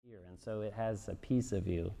so it has a piece of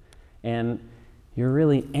you. And you're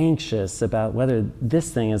really anxious about whether this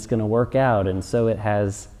thing is going to work out, and so it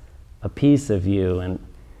has a piece of you. And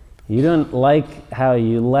you don't like how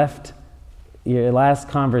you left your last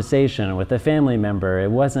conversation with a family member. It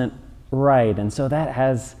wasn't right, and so that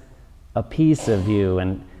has a piece of you.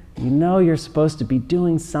 And you know you're supposed to be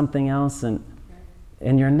doing something else, and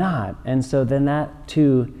you're not. And so then that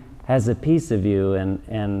too has a piece of you.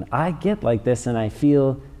 And I get like this, and I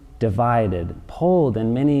feel divided, pulled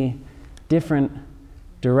in many different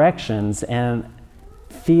directions, and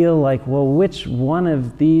feel like, well, which one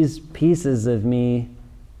of these pieces of me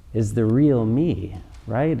is the real me,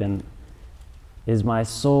 right? And is my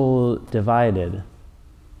soul divided?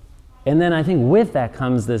 And then I think with that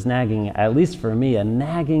comes this nagging, at least for me, a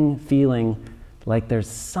nagging feeling like there's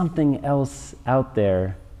something else out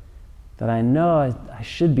there that I know I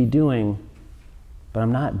should be doing, but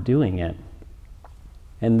I'm not doing it.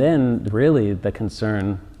 And then really the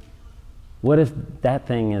concern, what if that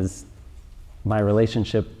thing is my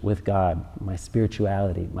relationship with God, my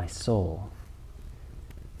spirituality, my soul?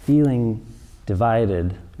 Feeling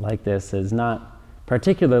divided like this is not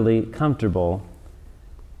particularly comfortable.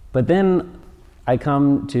 But then I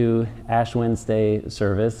come to Ash Wednesday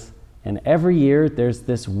service, and every year there's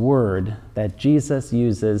this word that Jesus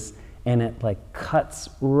uses, and it like cuts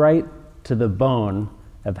right to the bone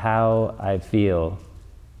of how I feel.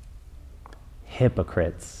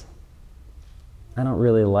 Hypocrites. I don't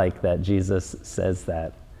really like that Jesus says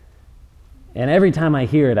that. And every time I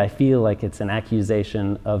hear it, I feel like it's an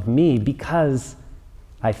accusation of me, because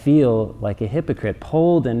I feel like a hypocrite,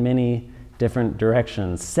 pulled in many different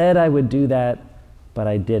directions. Said I would do that, but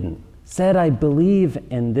I didn't. Said I believe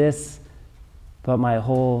in this, but my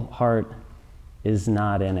whole heart is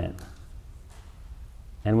not in it.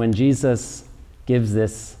 And when Jesus gives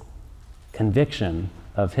this conviction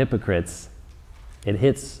of hypocrites, it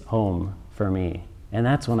hits home for me. And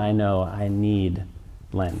that's when I know I need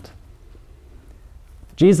Lent.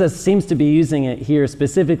 Jesus seems to be using it here,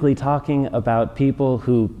 specifically talking about people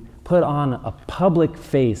who put on a public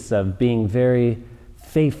face of being very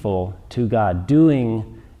faithful to God,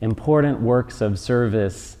 doing important works of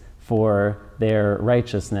service for their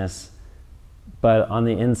righteousness, but on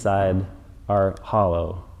the inside are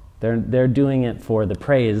hollow. They're doing it for the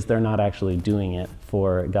praise. They're not actually doing it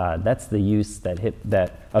for God. That's the use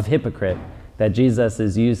of hypocrite that Jesus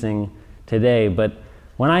is using today. But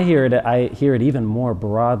when I hear it even more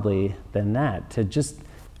broadly than that, to just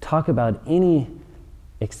talk about any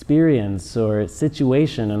experience or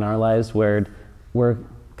situation in our lives where we're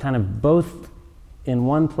kind of both in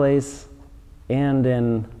one place and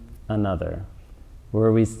in another,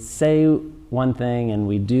 where we say one thing and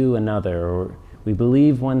we do another, or we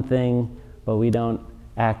believe one thing but we don't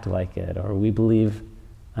act like it, or we believe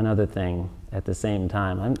another thing at the same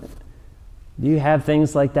time. Do you have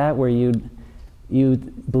things like that where you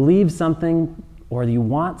believe something or you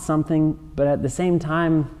want something, but at the same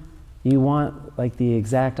time you want like the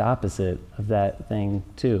exact opposite of that thing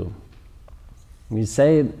too? I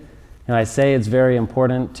say it's very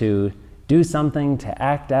important to do something, to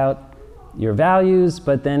act out your values,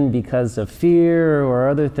 but then because of fear or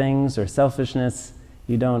other things or selfishness,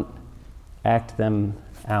 you don't act them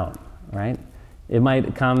out, right? It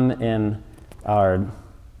might come in our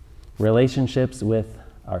relationships with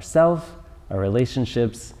ourselves, our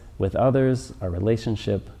relationships with others, our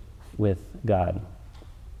relationship with God.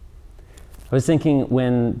 I was thinking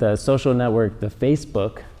when the social network, the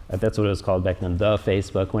Facebook, that's what it was called back then, the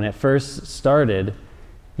Facebook, when it first started,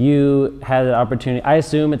 you had an opportunity, I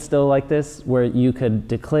assume it's still like this, where you could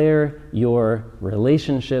declare your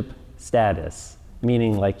relationship status,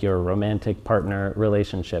 meaning like your romantic partner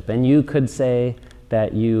relationship. And you could say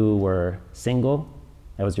that you were single,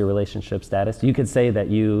 that was your relationship status. You could say that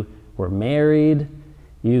you were married.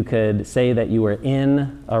 You could say that you were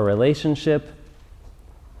in a relationship.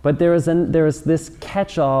 But there was this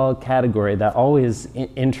catch-all category that always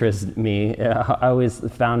interested me. I always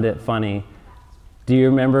found it funny. Do you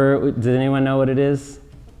remember, does anyone know what it is?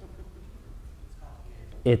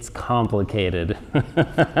 It's complicated.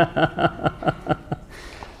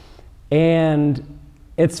 And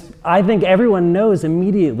I think everyone knows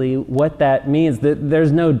immediately what that means.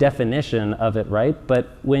 There's no definition of it, right?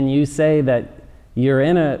 But when you say that you're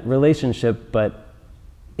in a relationship, but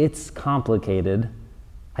it's complicated,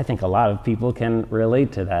 I think a lot of people can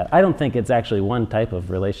relate to that. I don't think it's actually one type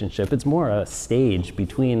of relationship. It's more a stage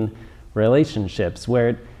between relationships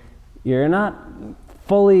where you're not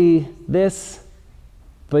fully this,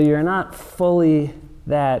 but you're not fully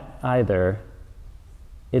that either.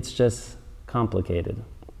 It's just complicated.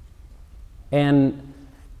 And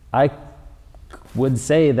I would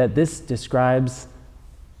say that this describes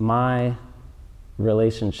my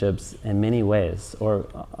relationships in many ways, or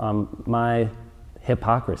my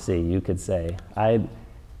hypocrisy, you could say. I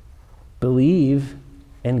believe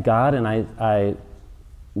in God, and I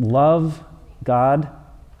love God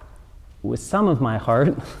with some of my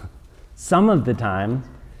heart, some of the time,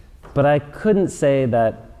 but I couldn't say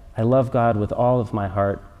that I love God with all of my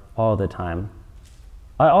heart all the time.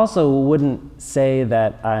 I also wouldn't say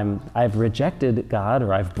that I've rejected God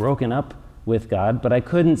or I've broken up with God, but I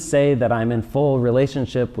couldn't say that I'm in full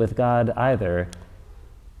relationship with God either.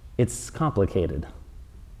 It's complicated,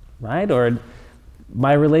 right? Or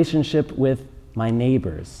my relationship with my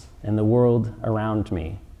neighbors and the world around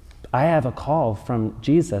me. I have a call from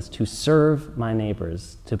Jesus to serve my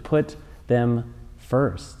neighbors, to put them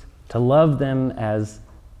first, to love them as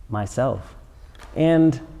myself.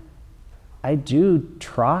 And I do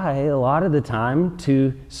try a lot of the time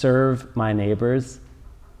to serve my neighbors,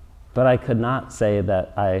 but I could not say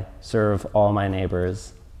that I serve all my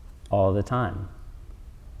neighbors all the time.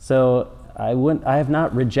 So I have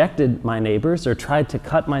not rejected my neighbors or tried to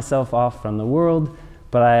cut myself off from the world,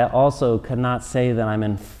 but I also could not say that I'm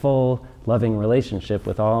in full loving relationship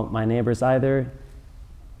with all my neighbors either.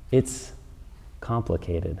 It's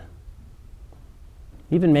complicated.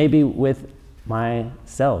 Even maybe with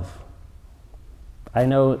myself. I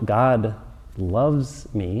know God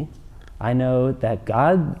loves me. I know that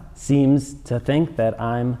God seems to think that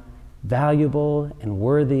I'm valuable and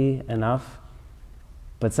worthy enough,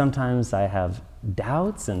 but sometimes I have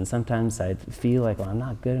doubts, and sometimes I feel like, well, I'm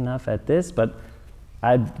not good enough at this, but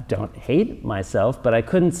I don't hate myself, but I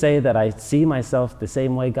couldn't say that I see myself the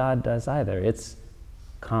same way God does either. It's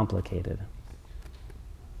complicated.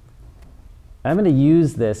 I'm going to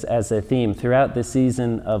use this as a theme throughout the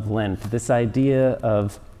season of Lent, this idea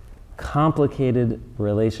of complicated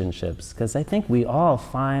relationships, because I think we all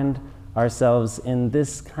find ourselves in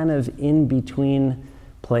this kind of in-between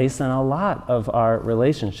place in a lot of our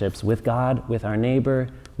relationships with God, with our neighbor,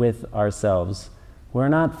 with ourselves. We're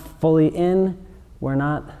not fully in, we're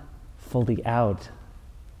not fully out.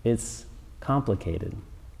 It's complicated.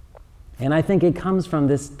 And I think it comes from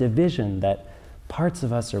this division that parts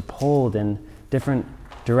of us are pulled in different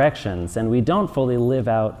directions, and we don't fully live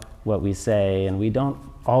out what we say, and we don't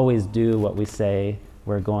always do what we say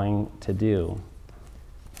we're going to do.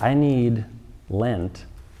 I need Lent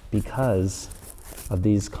because of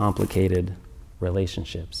these complicated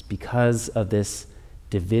relationships, because of this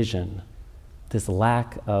division, this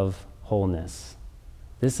lack of wholeness.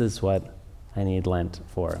 This is what I need Lent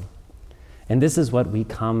for. And this is what we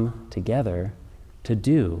come together to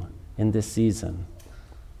do in this season.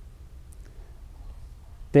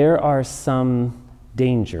 There are some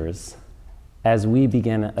dangers as we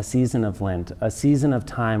begin a season of Lent, a season of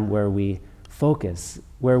time where we focus,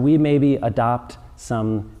 where we maybe adopt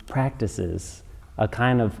some practices, a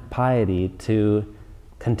kind of piety to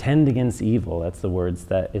contend against evil. That's the words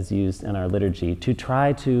that is used in our liturgy, to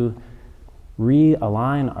try to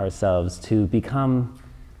realign ourselves, to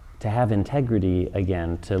have integrity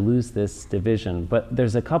again, to lose this division. But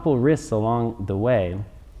there's a couple risks along the way.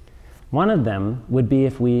 One of them would be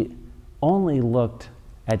if we only looked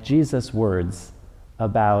at Jesus' words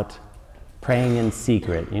about praying in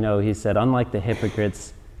secret. You know, he said, unlike the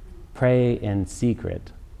hypocrites, pray in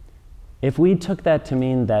secret. If we took that to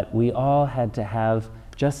mean that we all had to have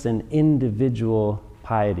just an individual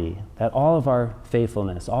piety, that all of our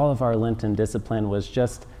faithfulness, all of our Lenten discipline was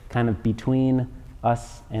just kind of between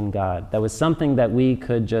us and God, that was something that we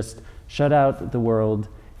could just shut out the world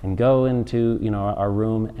and go into, our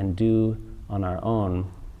room and do on our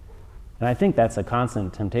own. And I think that's a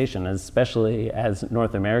constant temptation, especially as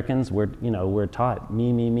North Americans. We're taught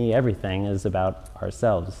me, everything is about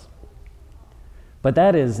ourselves. But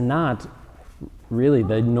that is not really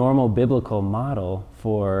the normal biblical model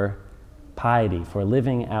for piety, for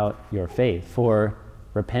living out your faith, for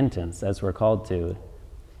repentance, as we're called to.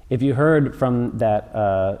 If you heard from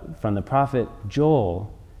the prophet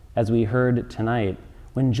Joel, as we heard tonight,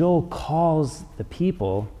 when Joel calls the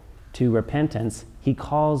people to repentance, he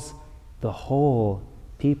calls the whole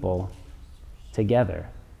people together.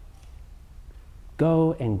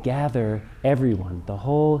 Go and gather everyone, the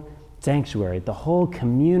whole sanctuary, the whole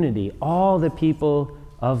community, all the people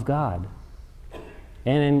of God.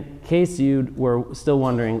 And in case you were still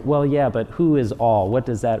wondering, well, yeah, but who is all? What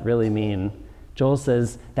does that really mean? Joel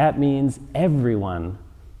says that means everyone.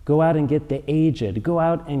 Go out and get the aged. Go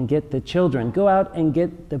out and get the children. Go out and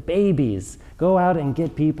get the babies. Go out and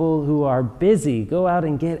get people who are busy. Go out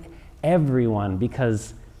and get everyone,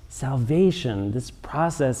 because salvation, this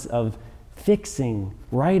process of fixing,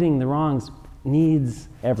 righting the wrongs needs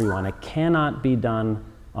everyone. It cannot be done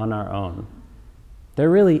on our own. There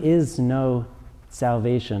really is no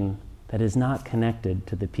salvation that is not connected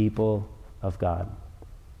to the people of God.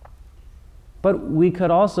 But we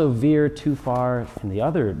could also veer too far in the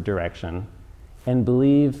other direction and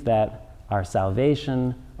believe that our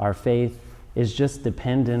salvation, our faith, is just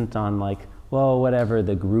dependent on whatever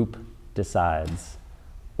the group decides,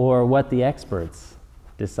 or what the experts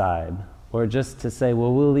decide, or just to say,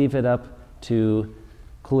 well, we'll leave it up to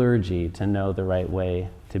clergy to know the right way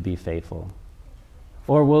to be faithful.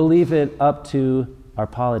 Or we'll leave it up to our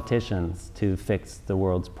politicians to fix the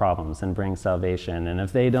world's problems and bring salvation. And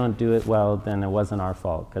if they don't do it well, then it wasn't our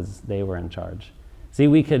fault because they were in charge. See,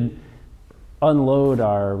 we could unload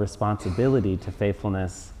our responsibility to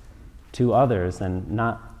faithfulness to others and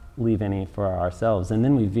not leave any for ourselves. And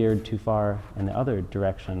then we veered too far in the other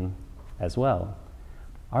direction as well.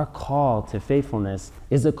 Our call to faithfulness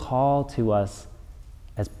is a call to us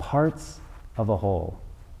as parts of a whole.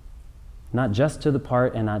 Not just to the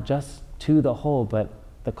part and not just to the whole, but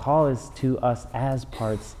the call is to us as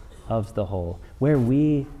parts of the whole, where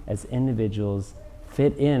we as individuals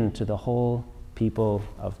fit into the whole people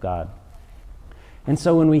of God. And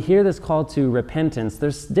so when we hear this call to repentance,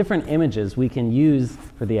 there's different images we can use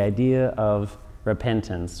for the idea of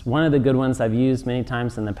repentance. One of the good ones I've used many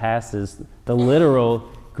times in the past is the literal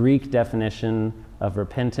Greek definition of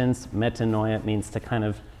repentance. Metanoia means to kind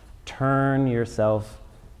of turn yourself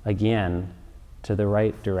again to the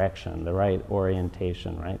right direction, the right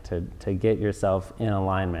orientation, right? To get yourself in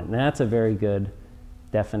alignment. And that's a very good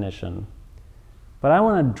definition. But I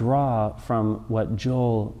want to draw from what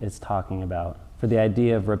Joel is talking about for the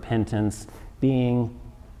idea of repentance being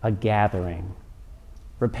a gathering.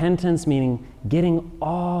 Repentance meaning getting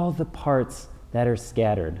all the parts that are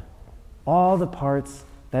scattered, all the parts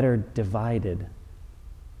that are divided,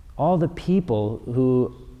 all the people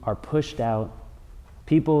who are pushed out,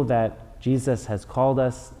 people that Jesus has called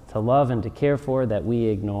us to love and to care for that we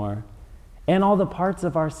ignore, and all the parts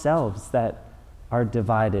of ourselves that are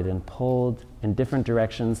divided and pulled in different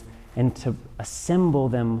directions, and to assemble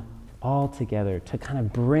them all together, to kind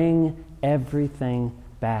of bring everything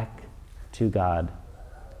back to God.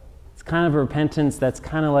 It's kind of a repentance that's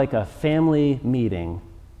kind of like a family meeting.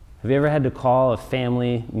 Have you ever had to call a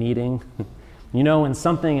family meeting? You know, when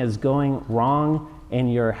something is going wrong in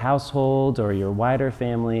your household or your wider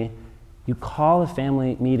family, you call a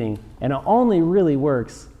family meeting, and it only really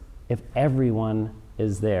works if everyone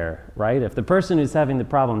is there, right? If the person who's having the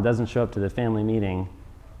problem doesn't show up to the family meeting,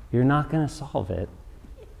 you're not going to solve it.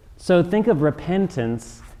 So think of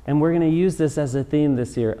repentance, and we're going to use this as a theme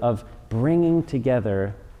this year of bringing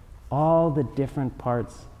together all the different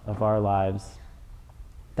parts of our lives.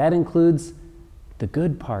 That includes the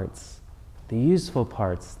good parts, the useful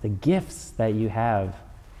parts, the gifts that you have.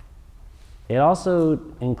 It also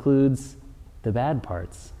includes the bad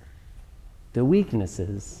parts, the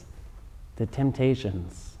weaknesses, the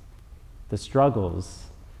temptations, the struggles,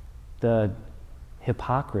 the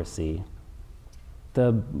hypocrisy,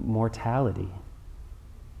 the mortality.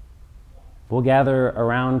 We'll gather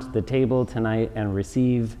around the table tonight and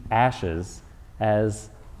receive ashes as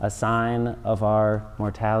a sign of our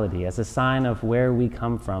mortality, as a sign of where we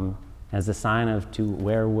come from, as a sign of to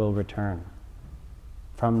where we'll return,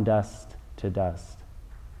 from dust to dust.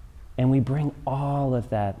 And we bring all of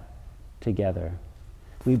that together.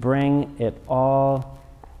 We bring it all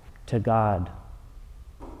to God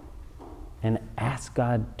and ask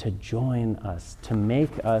God to join us, to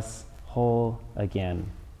make us whole again.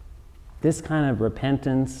 This kind of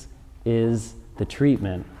repentance is the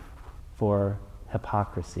treatment for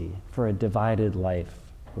hypocrisy, for a divided life.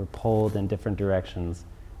 We're pulled in different directions,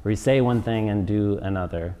 where we say one thing and do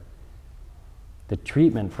another. The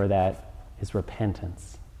treatment for that is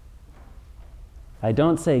repentance. I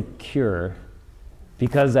don't say cure,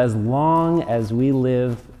 because as long as we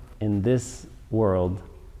live in this world,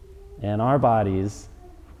 in our bodies,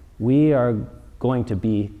 we are going to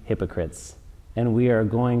be hypocrites, and we are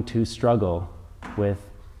going to struggle with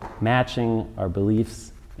matching our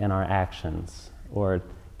beliefs and our actions, or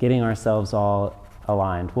getting ourselves all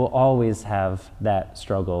aligned. We'll always have that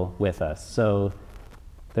struggle with us. So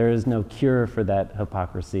there is no cure for that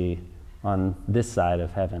hypocrisy on this side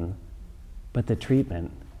of heaven. But the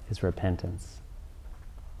treatment is repentance,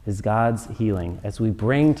 is God's healing as we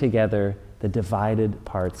bring together the divided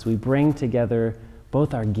parts. We bring together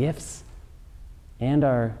both our gifts and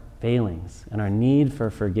our failings and our need for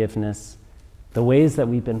forgiveness, the ways that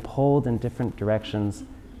we've been pulled in different directions,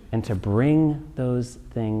 and to bring those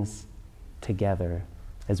things together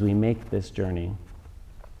as we make this journey.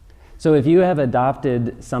 So if you have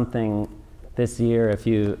adopted something this year, if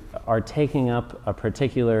you are taking up a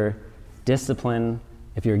particular discipline,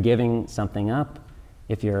 if you're giving something up,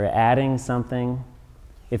 if you're adding something,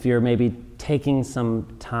 if you're maybe taking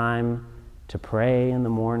some time to pray in the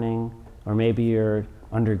morning, or maybe you're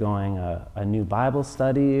undergoing a new Bible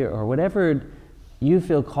study, or whatever you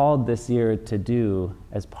feel called this year to do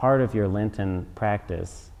as part of your Lenten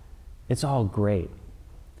practice, it's all great.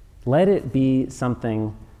 Let it be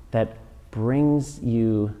something that brings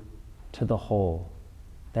you to the whole,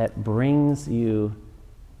 that brings you,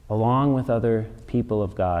 along with other people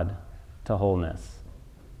of God, to wholeness.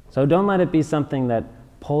 So don't let it be something that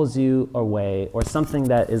pulls you away, or something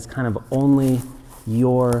that is kind of only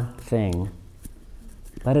your thing.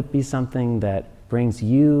 Let it be something that brings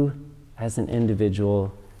you as an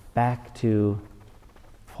individual back to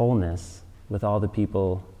wholeness with all the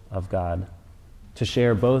people of God, to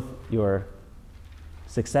share both your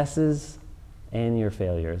successes and your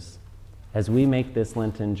failures as we make this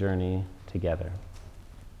Lenten journey together.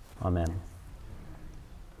 Amen.